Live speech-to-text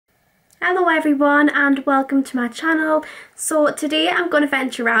Hello everyone and welcome to my channel. So today I'm going to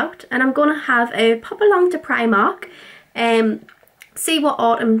venture out and I'm going to have a pop along to Primark and see what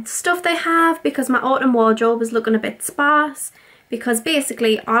autumn stuff they have, because my autumn wardrobe is looking a bit sparse, because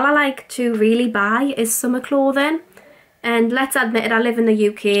basically all I like to really buy is summer clothing, and let's admit it, I live in the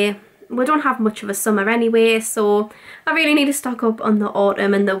UK. We don't have much of a summer anyway, so I really need to stock up on the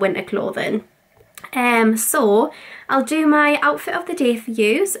autumn and the winter clothing. So I'll do my outfit of the day for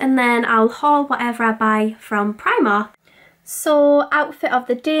yous and then I'll haul whatever I buy from Primark. So outfit of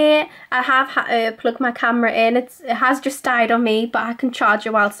the day, I have had to plug my camera in. It has just died on me, but I can charge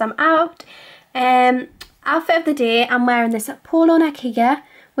it whilst I'm out. Outfit of the day, I'm wearing this polo neck here,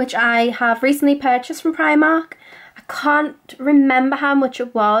 which I have recently purchased from Primark. I can't remember how much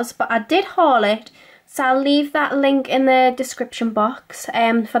it was, but I did haul it, so I'll leave that link in the description box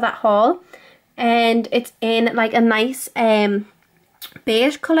for that haul. And it's in like a nice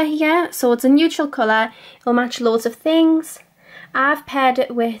beige colour here, so it's a neutral colour, it'll match loads of things. I've paired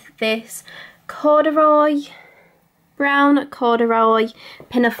it with this brown corduroy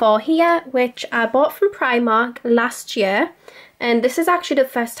pinafore here, which I bought from Primark last year, and this is actually the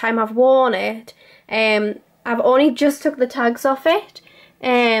first time I've worn it. I've only just took the tags off it,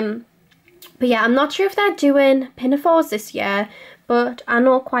 but yeah, I'm not sure if they're doing pinafores this year, but I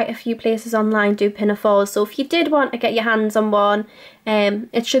know quite a few places online do pinafores, so if you did want to get your hands on one,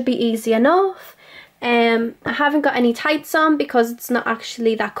 it should be easy enough. I haven't got any tights on because it's not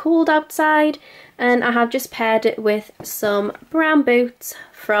actually that cold outside, and I have just paired it with some brown boots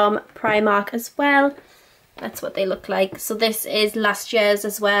from Primark as well. That's what they look like. So this is last year's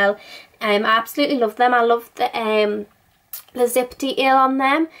as well. I absolutely love them. I love the zip detail on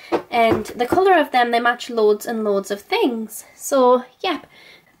them, and the colour of them, they match loads and loads of things. So yep.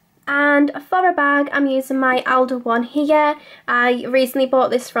 And for a bag, I'm using my Aldo one here. I recently bought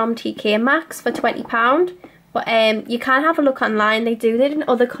this from TK Maxx for £20, but you can have a look online, they do it in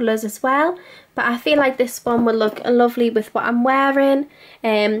other colours as well, but I feel like this one will look lovely with what I'm wearing,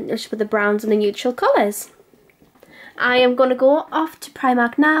 just with the browns and the neutral colours. I am going to go off to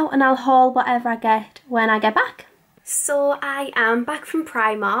Primark now and I'll haul whatever I get when I get back. So I am back from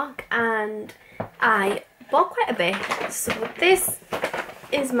Primark and I bought quite a bit. So this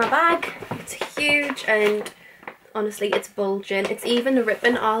is my bag. It's huge and honestly it's bulging. It's even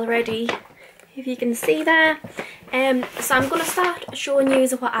ripping already, if you can see there. So I'm going to start showing you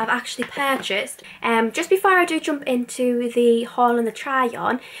what I've actually purchased. Just before I do jump into the haul and the try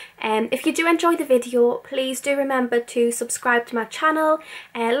on, if you do enjoy the video, please do remember to subscribe to my channel,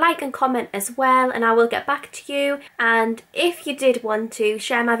 like and comment as well, and I will get back to you. And if you did want to,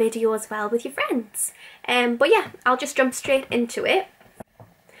 share my video as well with your friends. But yeah, I'll just jump straight into it.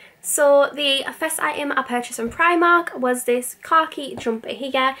 So the first item I purchased from Primark was this khaki jumper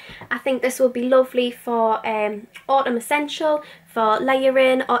here. I think this will be lovely for autumn essential, for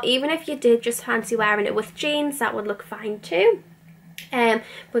layering, or even if you did just fancy wearing it with jeans, that would look fine too. But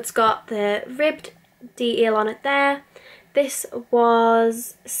it's got the ribbed detail on it there. This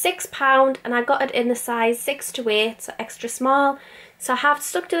was £6 and I got it in the size 6 to 8, so extra small. So I have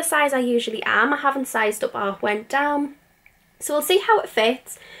stuck to the size I usually am. I haven't sized up or went down. So we'll see how it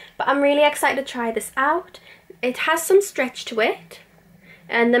fits, but I'm really excited to try this out. It has some stretch to it,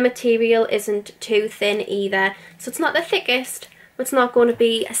 and the material isn't too thin either. So it's not the thickest, but it's not going to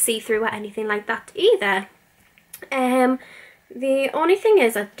be a see-through or anything like that either. The only thing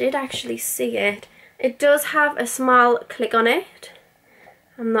is, I did actually see it. It does have a small click on it.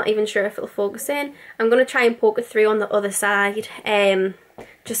 I'm not even sure if it'll focus in. I'm going to try and poke it through on the other side,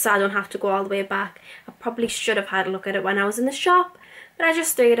 just so I don't have to go all the way back. I probably should have had a look at it when I was in the shop, but I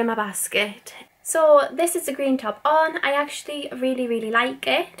just threw it in my basket. So this is the green top on. I actually really like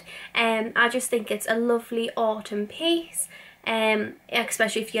it. I just think it's a lovely autumn piece,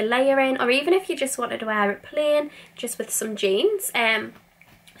 especially if you're layering, or even if you just wanted to wear it plain, just with some jeans.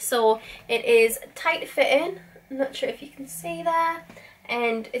 So it is tight fitting. I'm not sure if you can see there.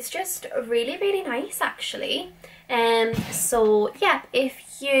 And it's just really nice actually. So yeah,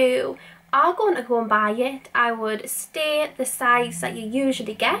 if you are going to go and buy it, I would stay the size that you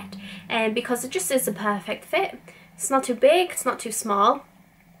usually get, because it just is a perfect fit. It's not too big, it's not too small,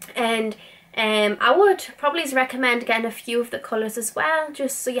 and I would probably recommend getting a few of the colours as well,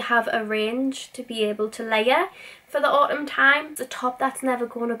 just so you have a range to be able to layer for the autumn time. It's a top that's never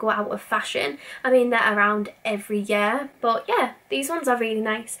going to go out of fashion. I mean, they're around every year, but yeah, these ones are really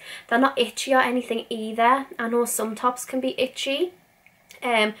nice. They're not itchy or anything either. I know some tops can be itchy.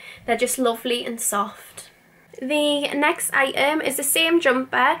 They're just lovely and soft. The next item is the same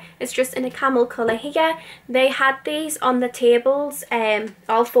jumper, it's just in a camel colour here. They had these on the tables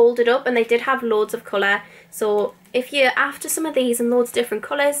all folded up, and they did have loads of colour. So if you're after some of these in loads of different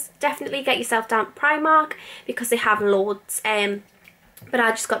colours, definitely get yourself down to Primark because they have loads. But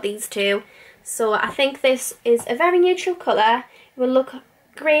I just got these two. So I think this is a very neutral colour. It will look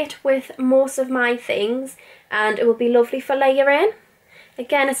great with most of my things, and it will be lovely for layering.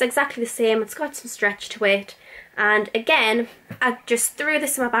 Again, it's exactly the same, it's got some stretch to it. And again, I just threw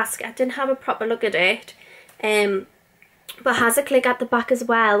this in my basket. I didn't have a proper look at it. But it has a click at the back as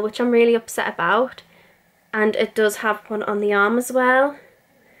well, which I'm really upset about. And it does have one on the arm as well.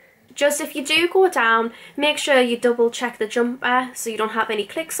 Just if you do go down, make sure you double check the jumper so you don't have any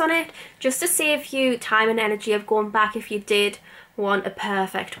clicks on it, just to save you time and energy of going back if you did want a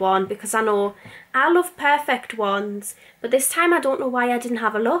perfect one, because I know I love perfect ones, but this time I don't know why I didn't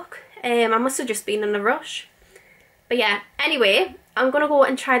have a look. I must have just been in a rush. But yeah, anyway, I'm going to go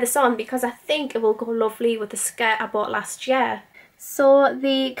and try this on because I think it will go lovely with the skirt I bought last year. So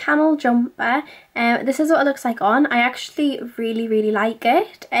the camel jumper, this is what it looks like on. I actually really like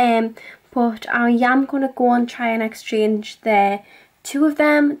it, but I am going to go and try and exchange the two of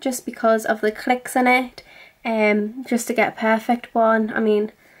them just because of the clicks in it, just to get a perfect one. I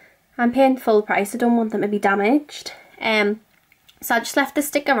mean, I'm paying full price, I don't want them to be damaged. So I just left the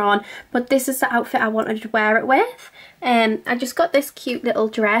sticker on, but this is the outfit I wanted to wear it with. I just got this cute little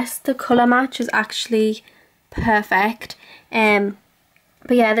dress. The colour match is actually perfect.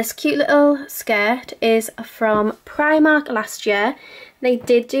 But yeah, this cute little skirt is from Primark last year. They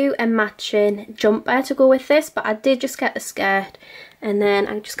did do a matching jumper to go with this, but I did just get the skirt, and then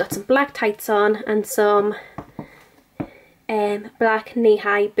I just got some black tights on and some black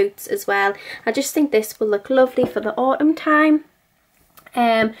knee-high boots as well. I just think this will look lovely for the autumn time.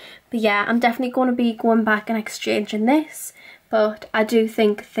 But yeah, I'm definitely going to be going back and exchanging this, but I do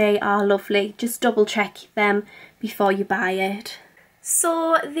think they are lovely. Just double check them before you buy it.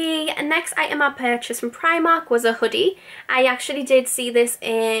 So the next item I purchased from Primark was a hoodie. I actually did see this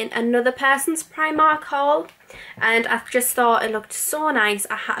in another person's Primark haul, and I just thought it looked so nice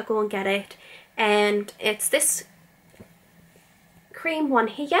I had to go and get it. And it's this cream one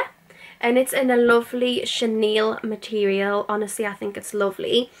here, and it's in a lovely chenille material. Honestly, I think it's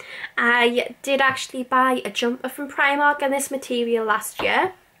lovely. I did actually buy a jumper from Primark in this material last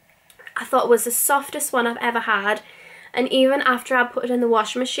year. I thought it was the softest one I've ever had, and even after I put it in the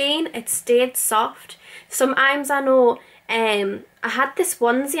washing machine, it stayed soft. Sometimes I know I had this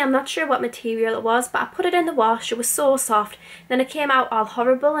onesie, I'm not sure what material it was, but I put it in the wash, it was so soft, then it came out all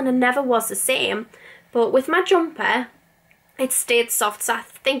horrible and it never was the same. But with my jumper, it stayed soft, so I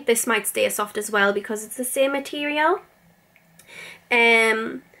think this might stay soft as well because it's the same material.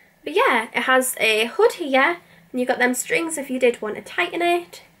 But yeah, it has a hood here, and you got them strings if you did want to tighten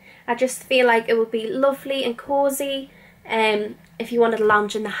it. I just feel like it would be lovely and cozy if you wanted to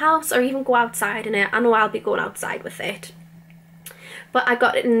lounge in the house or even go outside in it. I know I'll be going outside with it. But I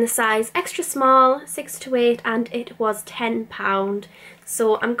got it in the size extra small, 6 to 8, and it was £10.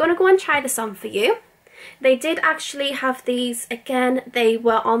 So I'm going to go and try this on for you. They did actually have these, again, they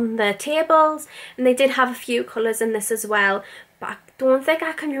were on the tables, and they did have a few colours in this as well, but I don't think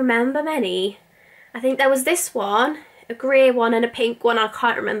I can remember many. I think there was this one, a grey one and a pink one. I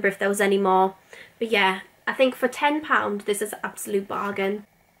can't remember if there was any more. But yeah, I think for £10 this is an absolute bargain.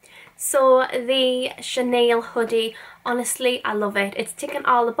 So the chenille hoodie, honestly I love it. It's ticking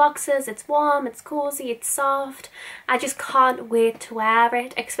all the boxes. It's warm, it's cozy, it's soft. I just can't wait to wear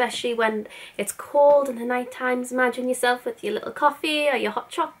it, especially when it's cold in the night times. Imagine yourself with your little coffee or your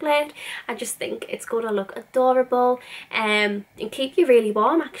hot chocolate. I just think it's going to look adorable and keep you really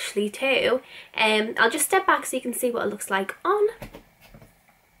warm actually too. I'll just step back so you can see what it looks like on.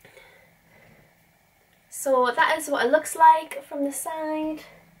 So that is what it looks like from the side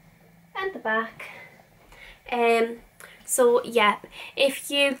and the back. So yeah, if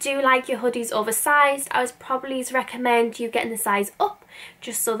you do like your hoodies oversized, I would probably recommend you getting the size up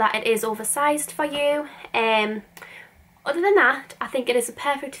just so that it is oversized for you. Other than that, I think it is a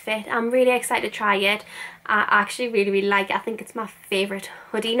perfect fit. I'm really excited to try it. I actually really like it. I think it's my favourite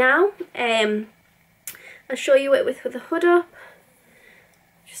hoodie now. I'll show you it with the hood up.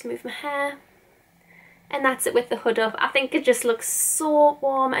 Just move my hair. And that's it with the hood up. I think it just looks so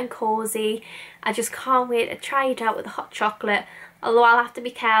warm and cozy. I just can't wait to try it out with the hot chocolate. Although I'll have to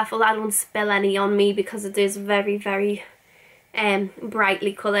be careful I don't spill any on me because it is very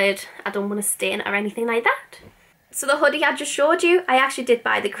brightly coloured. I don't want to stain it or anything like that. So the hoodie I just showed you, I actually did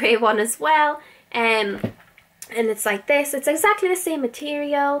buy the grey one as well. And it's like this. It's exactly the same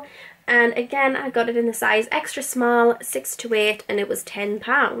material. And again, I got it in the size extra small, 6 to 8, and it was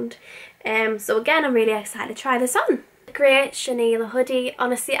 £10. So again, I'm really excited to try this on. Grey chenille hoodie,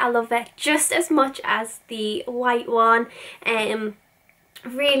 honestly I love it just as much as the white one.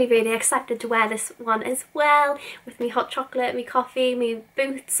 Really excited to wear this one as well, with me hot chocolate, me coffee, me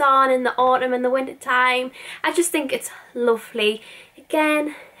boots on in the autumn and the winter time. I just think it's lovely.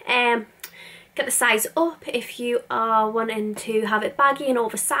 Again, get the size up if you are wanting to have it baggy and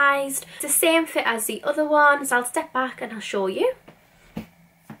oversized. It's the same fit as the other one, so I'll step back and I'll show you.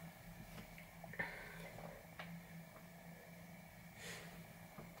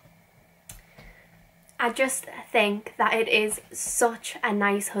 I just think that it is such a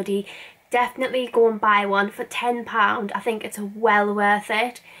nice hoodie. Definitely go and buy one for £10. I think it's well worth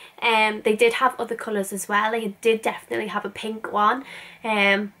it. They did have other colours as well. They did definitely have a pink one.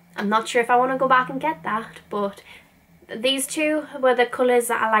 I'm not sure if I want to go back and get that, but these two were the colours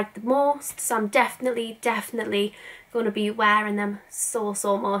that I liked the most, so I'm definitely going to be wearing them so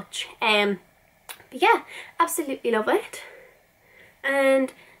much. But yeah, absolutely love it.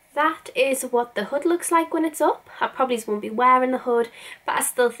 And that is what the hood looks like when it's up. I probably won't be wearing the hood, but I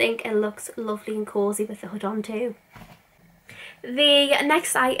still think it looks lovely and cosy with the hood on too. The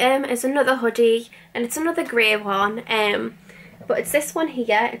next item is another hoodie, and it's another grey one, but it's this one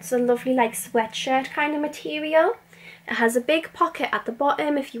here. It's a lovely like sweatshirt kind of material. It has a big pocket at the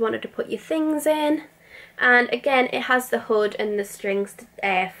bottom if you wanted to put your things in, and again it has the hood and the strings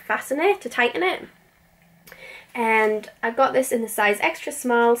to fasten it, to tighten it. And I got this in the size extra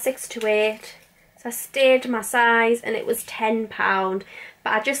small, 6 to 8, so I stayed my size and it was £10.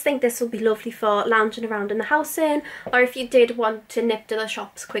 But I just think this will be lovely for lounging around in the house in, or if you did want to nip to the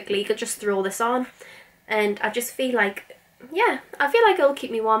shops quickly, you could just throw this on. And I just feel like, yeah, I feel like it'll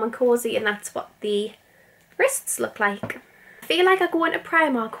keep me warm and cosy, and that's what the wrists look like. I feel like I go into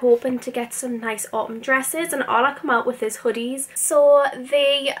Primark hoping to get some nice autumn dresses, and all I come out with is hoodies. So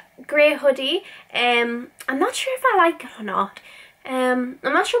the grey hoodie, I'm not sure if I like it or not. I'm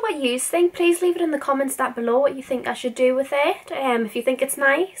not sure what you think. Please leave it in the comments down below what you think I should do with it, if you think it's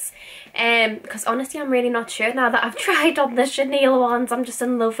nice. Because honestly I'm really not sure now that I've tried on the chenille ones. I'm just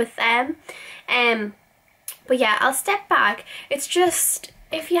in love with them. But yeah, I'll step back. It's just,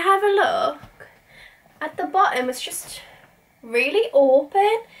 if you have a look at the bottom, it's just really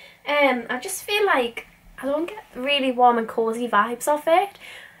open. I just feel like I don't get really warm and cozy vibes off it.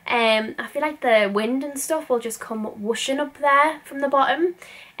 I feel like the wind and stuff will just come whooshing up there from the bottom.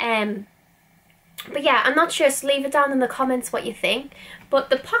 But yeah, I'm not sure, so leave it down in the comments what you think. But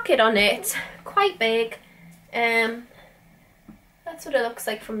the pocket on it, quite big. That's what it looks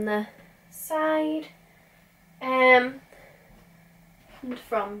like from the side, and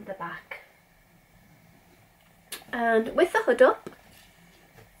from the back. And with the hood up,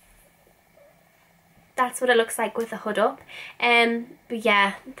 that's what it looks like with the hood up. But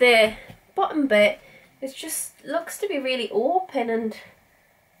yeah, the bottom bit, it just looks to be really open, and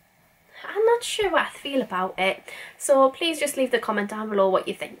I'm not sure what I feel about it. So please just leave the comment down below what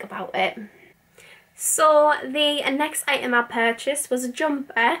you think about it. So the next item I purchased was a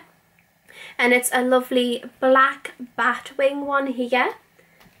jumper, and it's a lovely black batwing one here.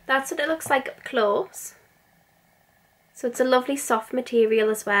 That's what it looks like up close. So it's a lovely soft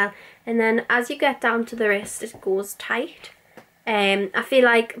material as well, and then as you get down to the wrist it goes tight. I feel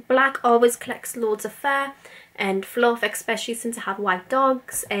like black always collects loads of fur and fluff, especially since I have white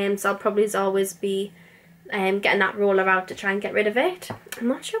dogs, so I'll probably always be getting that roller out to try and get rid of it. I'm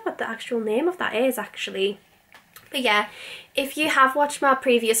not sure what the actual name of that is actually. But yeah, if you have watched my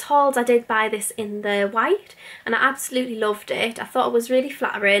previous hauls, I did buy this in the white and I absolutely loved it. I thought it was really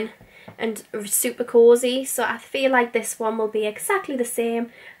flattering and super cozy, so I feel like this one will be exactly the same.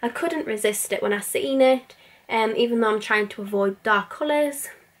 I couldn't resist it when I seen it, even though I'm trying to avoid dark colours.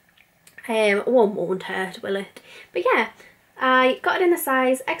 Won't hurt, will it? But yeah, I got it in the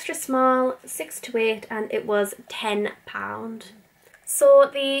size extra small, 6 to 8, and it was £10. So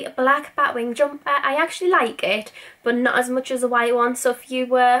the black batwing jumper, I actually like it, but not as much as the white one. So if you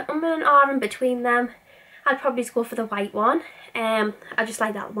were and in between them, I'd probably go for the white one. I just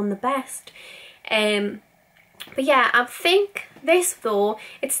like that one the best. But yeah, I think this though,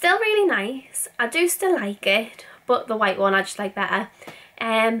 it's still really nice. I do still like it, but the white one I just like better.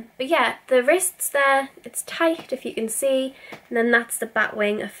 But yeah, the wrists there, it's tight if you can see, and then that's the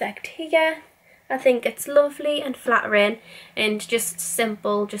batwing effect here. I think it's lovely and flattering and just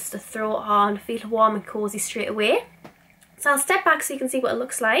simple, just to throw it on, feel warm and cozy straight away. So I'll step back so you can see what it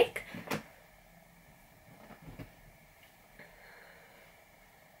looks like.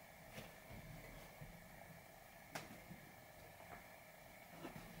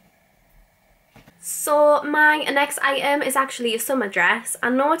 So my next item is actually a summer dress.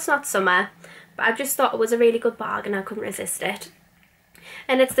 I know it's not summer, but I just thought it was a really good bargain. I couldn't resist it.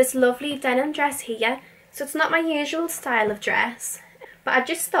 And it's this lovely denim dress here. So it's not my usual style of dress, but I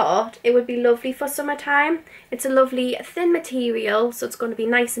just thought it would be lovely for summertime. It's a lovely thin material, so it's going to be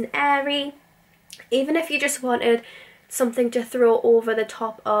nice and airy. Even if you just wanted something to throw over the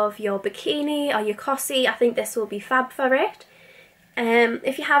top of your bikini or your cossie, I think this will be fab for it.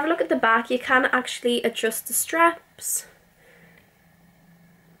 If you have a look at the back, you can actually adjust the straps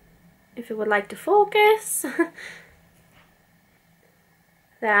if it would like to focus.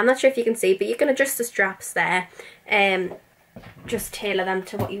 There, I'm not sure if you can see, but you can adjust the straps there, just tailor them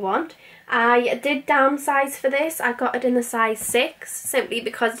to what you want. I did downsize for this. I got it in the size 6 simply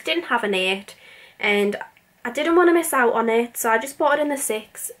because it didn't have an 8 and I didn't want to miss out on it, so I just bought it in the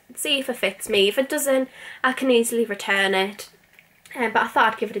 6, see if it fits me. If it doesn't, I can easily return it. But I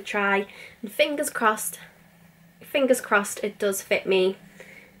thought I'd give it a try, and fingers crossed it does fit me.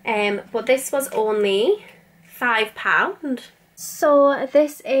 But this was only £5. So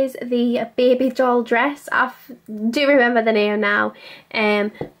this is the baby doll dress. I do remember the name now.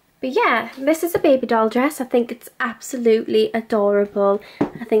 But yeah, this is a baby doll dress. I think it's absolutely adorable.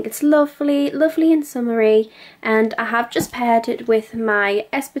 I think it's lovely, lovely and summery. And I have just paired it with my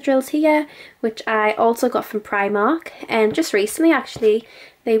espadrilles here, which I also got from Primark. And just recently, actually,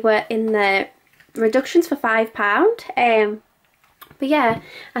 they were in the reductions for £5. But yeah,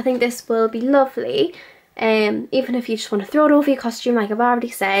 I think this will be lovely. Even if you just want to throw it over your costume, like I've already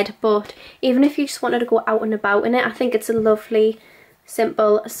said. But even if you just wanted to go out and about in it, I think it's a lovely,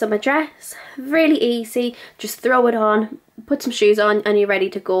 simple summer dress. Really easy, just throw it on, put some shoes on and you're ready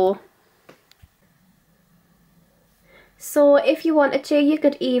to go. So if you wanted to, you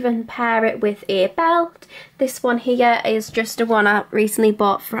could even pair it with a belt. This one here is just a one I recently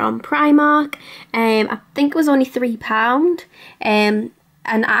bought from Primark. I think it was only £3.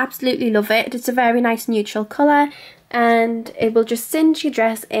 And I absolutely love it. It's a very nice neutral colour, and it will just cinch your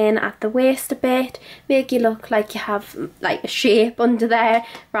dress in at the waist a bit, make you look like you have like a shape under there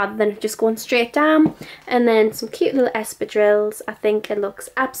rather than just going straight down. And then some cute little espadrilles. I think it looks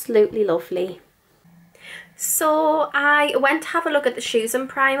absolutely lovely. So I went to have a look at the shoes in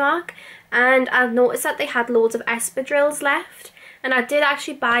Primark, and I noticed that they had loads of espadrilles left, and I did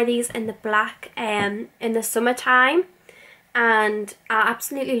actually buy these in the black in the summertime, and I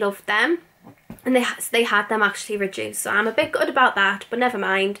absolutely loved them. And they had them actually reduced, so I'm a bit good about that, but never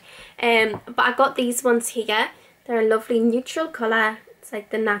mind. But I got these ones here. They're a lovely neutral colour. It's like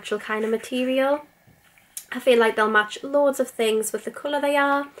the natural kind of material. I feel like they'll match loads of things with the colour they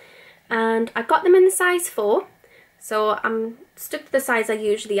are. And I got them in the size 4, so I'm stuck to the size I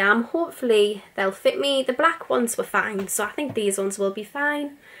usually am. Hopefully they'll fit me. The black ones were fine, so I think these ones will be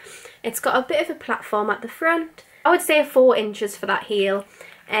fine. It's got a bit of a platform at the front. I would say 4 inches for that heel.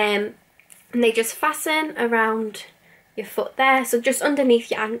 And they just fasten around your foot there, so just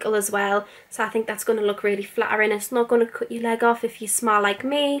underneath your ankle as well. So I think that's going to look really flattering. It's not going to cut your leg off if you're small like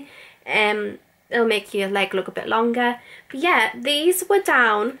me. It'll make your leg look a bit longer. But yeah, these were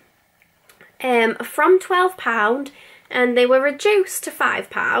down from £12 and they were reduced to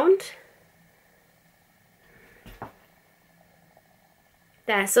 £5.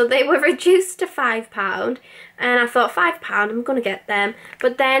 There, so they were reduced to £5, and I thought £5, I'm gonna get them.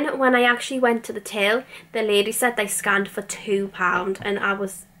 But then when I actually went to the till, the lady said they scanned for £2, and I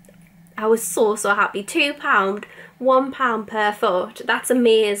was so happy. £2, £1 per foot. That's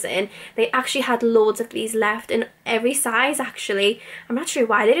amazing. They actually had loads of these left in every size actually. I'm not sure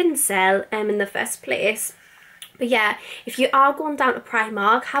why they didn't sell in the first place. But yeah, if you are going down to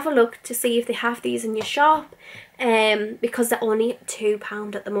Primark, have a look to see if they have these in your shop, because they're only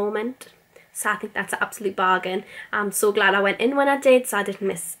 £2 at the moment. So I think that's an absolute bargain. I'm so glad I went in when I did, so I didn't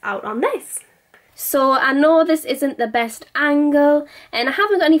miss out on this. So I know this isn't the best angle, and I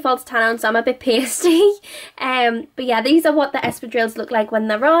haven't got any false tan on, so I'm a bit pasty. But yeah, these are what the espadrilles look like when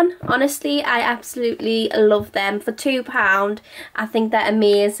they're on. Honestly, I absolutely love them. For £2, I think they're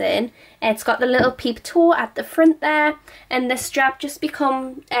amazing. It's got the little peep toe at the front there, and the strap just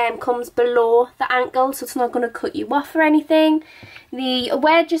comes below the ankle, so it's not going to cut you off or anything. The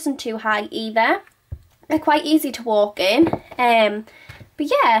wedge isn't too high either. They're quite easy to walk in. But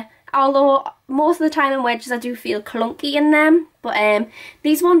yeah, although most of the time in wedges I do feel clunky in them, but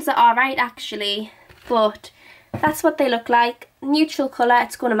these ones are alright actually. But that's what they look like. Neutral colour,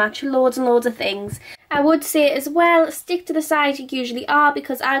 it's going to match loads and loads of things. I would say as well, stick to the size you usually are,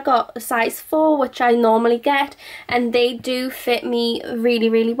 because I got a size 4, which I normally get, and they do fit me really,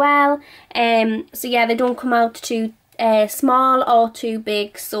 really well. So yeah, they don't come out too small or too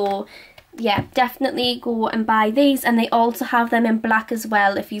big, so yeah, definitely go and buy these, and they also have them in black as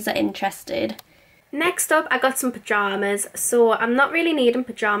well if you are interested. Next up, I got some pyjamas. So I'm not really needing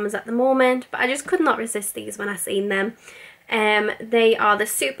pyjamas at the moment, but I just could not resist these when I seen them. They are the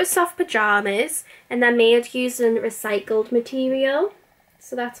super soft pyjamas, and they're made using recycled material.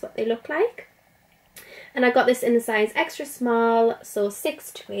 So that's what they look like. And I got this in the size extra small, so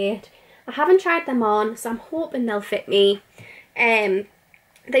 6 to 8. I haven't tried them on, so I'm hoping they'll fit me.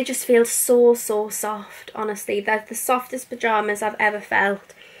 They just feel so soft, honestly. They're the softest pyjamas I've ever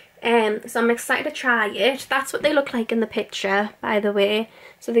felt. So I'm excited to try it. That's what they look like in the picture, by the way.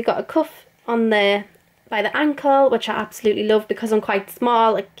 So they got a cuff on by the ankle, which I absolutely love because I'm quite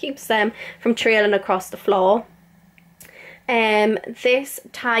small. It keeps them from trailing across the floor. This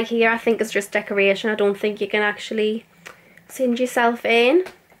tie here I think is just decoration. I don't think you can actually singe yourself in.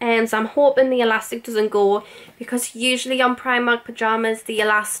 So I'm hoping the elastic doesn't go, because usually on Primark pyjamas the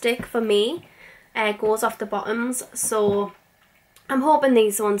elastic for me goes off the bottoms. So I'm hoping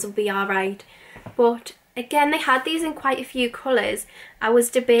these ones will be alright. But again, they had these in quite a few colours. I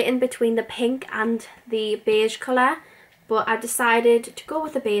was debating between the pink and the beige colour, but I decided to go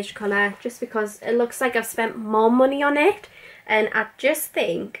with the beige colour just because it looks like I've spent more money on it, and I just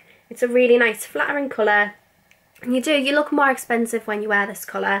think it's a really nice flattering colour. And you look more expensive when you wear this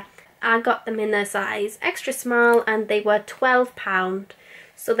colour. I got them in their size extra small and they were £12.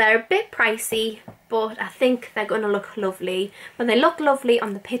 So they're a bit pricey, but I think they're going to look lovely. But they look lovely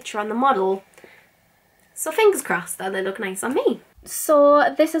on the picture on the model. So fingers crossed that they look nice on me.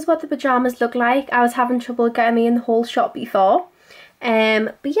 So this is what the pyjamas look like. I was having trouble getting me in the whole shop before.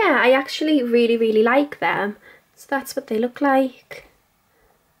 But yeah, I actually really like them. So that's what they look like.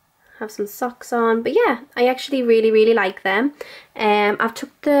 Have some socks on, but yeah, I actually really like them. I've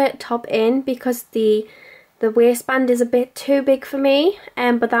took the top in because the waistband is a bit too big for me,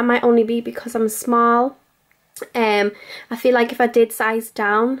 but that might only be because I'm small. I feel like if I did size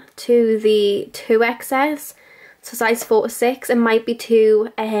down to the 2XS, so size 4 to 6, it might be too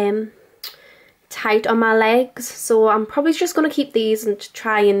tight on my legs. So I'm probably just going to keep these and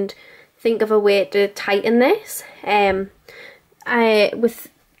try and think of a way to tighten this.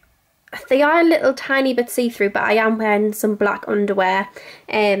 They are a little tiny bit see-through, but I am wearing some black underwear.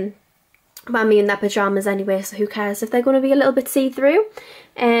 But I mean, they're pyjamas anyway, so who cares if they're going to be a little bit see-through.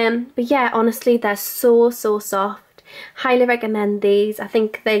 But yeah, honestly, they're so soft. Highly recommend these. I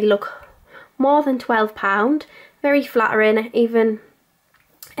think they look more than £12. Very flattering. Even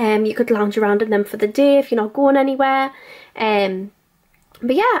you could lounge around in them for the day if you're not going anywhere.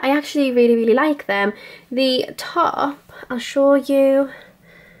 But yeah, I actually really like them. The top, I'll show you.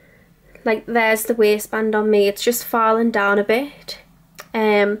 Like, there's the waistband on me. It's just fallen down a bit.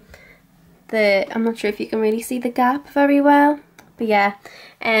 I'm not sure if you can really see the gap very well, but yeah,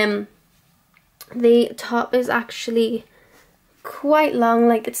 the top is actually quite long.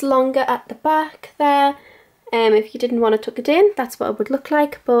 Like, it's longer at the back there. If you didn't want to tuck it in, that's what it would look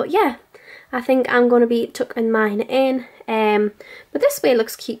like. But yeah, I think I'm going to be tucking mine in. But this way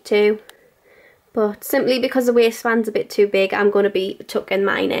looks cute too. But simply because the waistband's a bit too big, I'm going to be tucking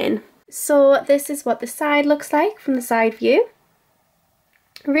mine in. So this is what the side looks like from the side view.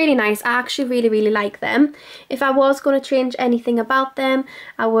 Really nice. I actually really like them. If I was going to change anything about them,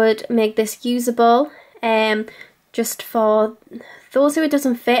 I would make this usable, just for those who it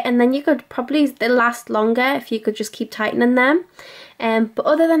doesn't fit, and then you could probably, they'll last longer if you could just keep tightening them. But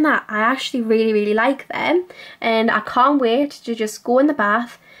other than that, I actually really like them, and I can't wait to just go in the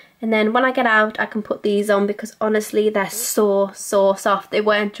bath. And then when I get out, I can put these on, because honestly, they're so soft. They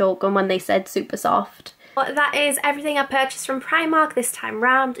weren't joking when they said super soft. Well, that is everything I purchased from Primark this time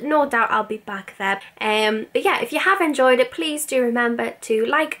round. No doubt I'll be back there. But yeah, if you have enjoyed it, please do remember to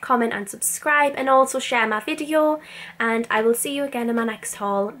like, comment and subscribe, and also share my video. And I will see you again in my next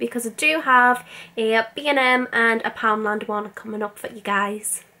haul, because I do have a B&M and a Poundland one coming up for you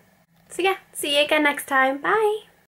guys. So yeah, see you again next time. Bye!